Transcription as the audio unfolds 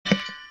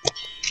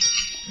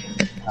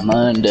I'm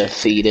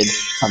undefeated.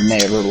 I've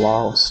never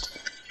lost.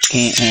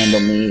 Can't handle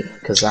me,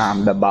 'cause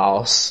I'm the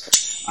boss.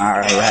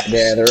 I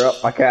gather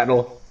up my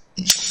cattle.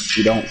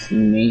 You don't see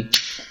me,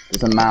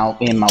 'cause I'm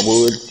out in my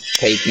woods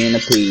taking a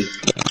pee.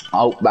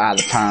 Out by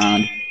the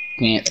pond,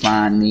 can't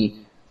find me.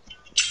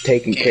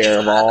 Taking care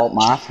of all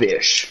my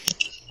fish.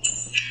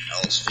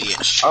 Those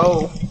fish.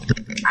 Oh,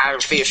 I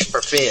fish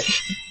for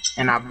fish.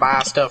 And I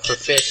buy stuff for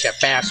fish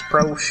at Bass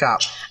Pro Shop.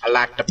 I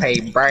like to pay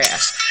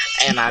brass,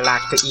 and I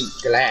like to eat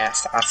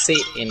glass. I sit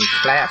in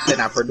class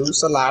and I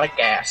produce a lot of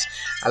gas.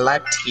 I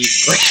like to eat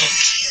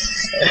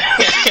grass. I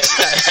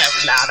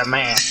have a lot of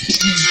mass.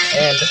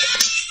 And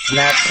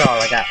that's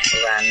all I got for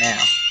right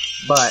now.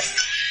 But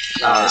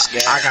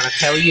I gotta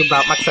tell you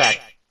about my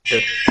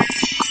tractor.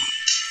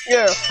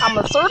 Yeah, I'm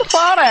a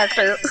certified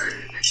actor.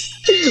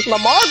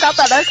 Lamar got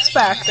that X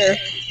Factor.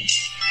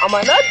 I'm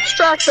an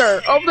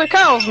extractor of the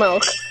cow's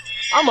milk.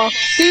 I'm a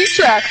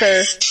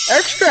detractor,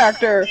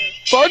 extractor,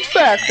 fudge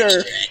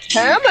factor,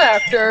 ham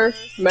actor,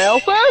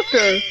 male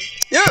factor.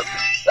 Yep,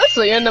 that's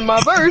the end of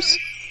my verse.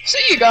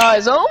 See you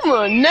guys on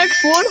the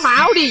next one.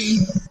 Howdy.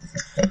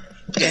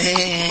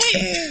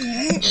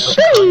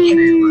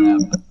 Country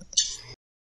rap.